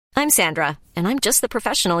I'm Sandra, and I'm just the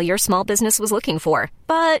professional your small business was looking for.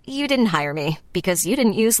 But you didn't hire me because you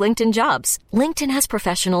didn't use LinkedIn Jobs. LinkedIn has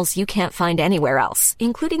professionals you can't find anywhere else,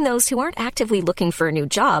 including those who aren't actively looking for a new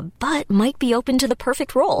job, but might be open to the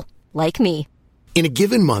perfect role, like me. In a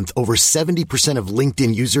given month, over 70% of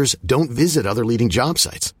LinkedIn users don't visit other leading job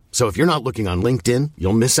sites. So if you're not looking on LinkedIn,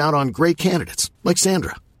 you'll miss out on great candidates like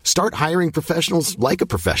Sandra. Start hiring professionals like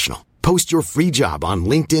a professional. Post your free job on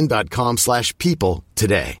linkedin.com/people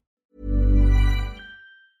today.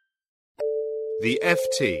 The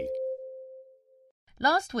FT.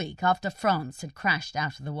 Last week, after France had crashed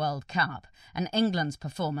out of the World Cup and England's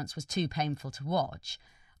performance was too painful to watch,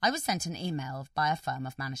 I was sent an email by a firm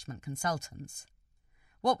of management consultants.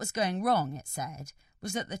 What was going wrong, it said,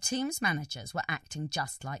 was that the team's managers were acting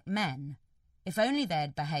just like men. If only they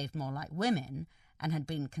had behaved more like women and had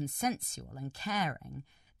been consensual and caring,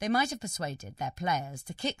 they might have persuaded their players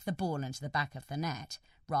to kick the ball into the back of the net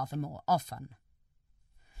rather more often.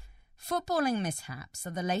 Footballing mishaps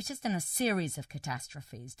are the latest in a series of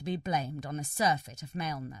catastrophes to be blamed on a surfeit of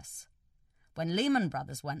maleness. When Lehman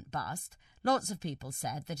Brothers went bust, lots of people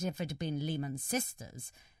said that if it had been Lehman's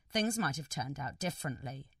sisters, things might have turned out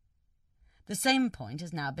differently. The same point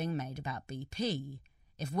is now being made about BP.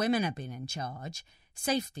 If women had been in charge,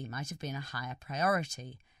 safety might have been a higher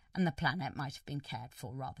priority, and the planet might have been cared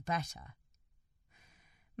for rather better.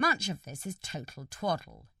 Much of this is total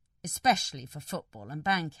twaddle, especially for football and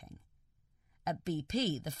banking. At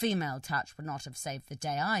BP, the female touch would not have saved the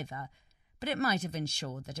day either, but it might have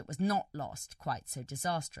ensured that it was not lost quite so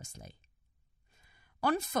disastrously.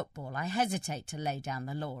 On football, I hesitate to lay down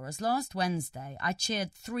the law, as last Wednesday I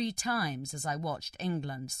cheered 3 times as I watched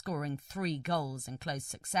England scoring 3 goals in close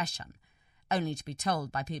succession, only to be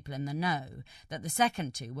told by people in the know that the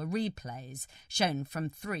second 2 were replays shown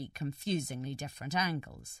from 3 confusingly different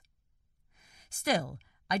angles. Still,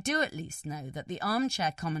 I do at least know that the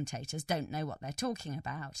armchair commentators don't know what they're talking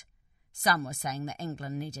about. Some were saying that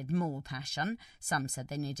England needed more passion, some said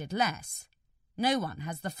they needed less. No one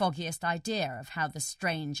has the foggiest idea of how the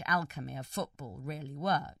strange alchemy of football really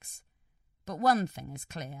works. But one thing is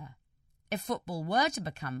clear. If football were to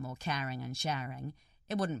become more caring and sharing,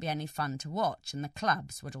 it wouldn't be any fun to watch and the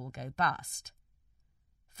clubs would all go bust.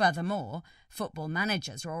 Furthermore, football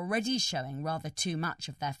managers are already showing rather too much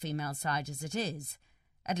of their female side as it is,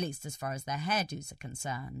 at least as far as their hairdos are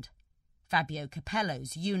concerned. Fabio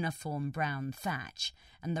Capello's uniform brown thatch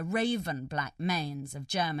and the raven black manes of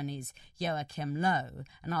Germany's Joachim Löw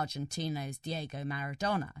and Argentina's Diego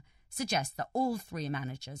Maradona suggest that all 3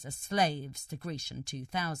 managers are slaves to Grecian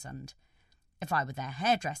 2000. If I were their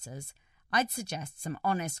hairdressers, I'd suggest some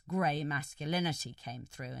honest grey masculinity came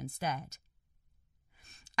through instead.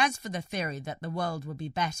 As for the theory that the world would be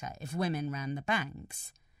better if women ran the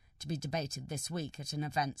banks, to be debated this week at an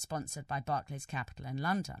event sponsored by Barclays Capital in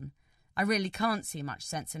London, I really can't see much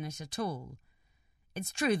sense in it at all.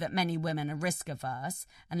 It's true that many women are risk-averse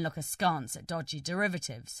and look askance at dodgy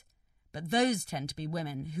derivatives, but those tend to be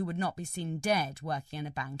women who would not be seen dead working in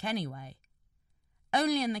a bank anyway.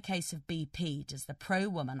 Only in the case of BP does the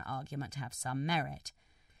pro-woman argument have some merit.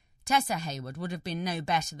 Tessa Hayward would have been no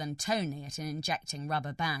better than Tony at injecting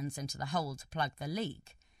rubber bands into the hole to plug the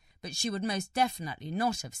leak, but she would most definitely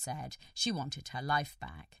not have said she wanted her life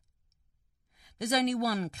back. There's only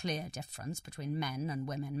one clear difference between men and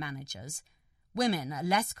women managers. Women are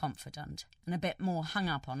less confident and a bit more hung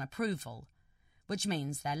up on approval, which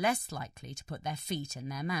means they're less likely to put their feet in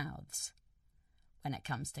their mouths. When it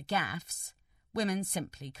comes to gaffes, women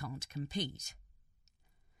simply can't compete.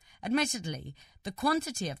 Admittedly, the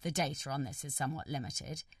quantity of the data on this is somewhat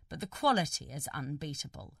limited, but the quality is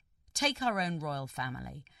unbeatable. Take our own royal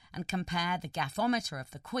family and compare the gaffometer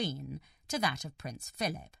of the Queen to that of Prince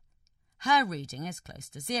Philip. Her reading is close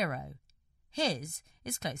to 0. His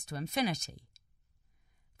is close to infinity.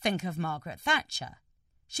 Think of Margaret Thatcher.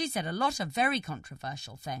 She said a lot of very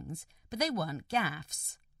controversial things, but they weren't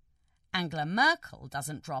gaffes. Angela Merkel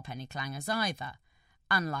doesn't drop any clangers either,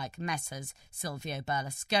 unlike Messrs. Silvio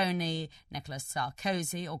Berlusconi, Nicolas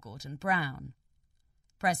Sarkozy or Gordon Brown.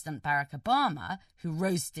 President Barack Obama, who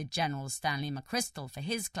roasted General Stanley McChrystal for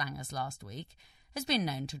his clangers last week, has been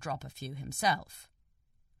known to drop a few himself.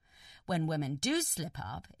 When women do slip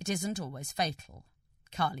up, it isn't always fatal.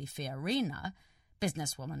 Carly Fiorina,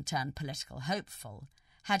 businesswoman turned political hopeful,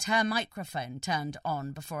 had her microphone turned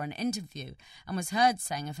on before an interview and was heard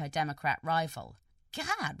saying of her Democrat rival,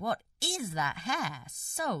 "God, what is that hair?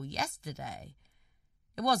 So yesterday."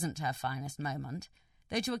 It wasn't her finest moment,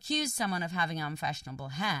 though to accuse someone of having unfashionable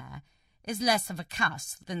hair is less of a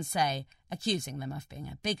cuss than, say, accusing them of being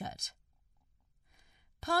a bigot.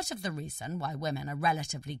 Part of the reason why women are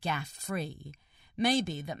relatively gaff-free may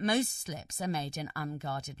be that most slips are made in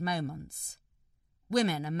unguarded moments.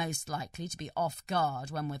 Women are most likely to be off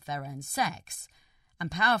guard when with their own sex,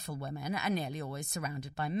 and powerful women are nearly always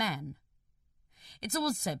surrounded by men. It's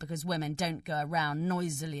also because women don't go around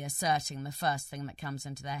noisily asserting the first thing that comes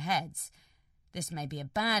into their heads. This may be a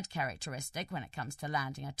bad characteristic when it comes to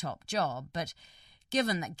landing a top job, but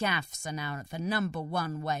given that gaffes are now the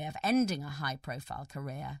 #1 way of ending a high-profile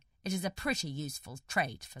career, it is a pretty useful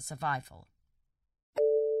trait for survival.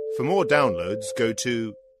 For more downloads, go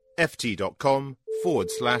to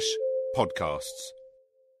ft.com/podcasts.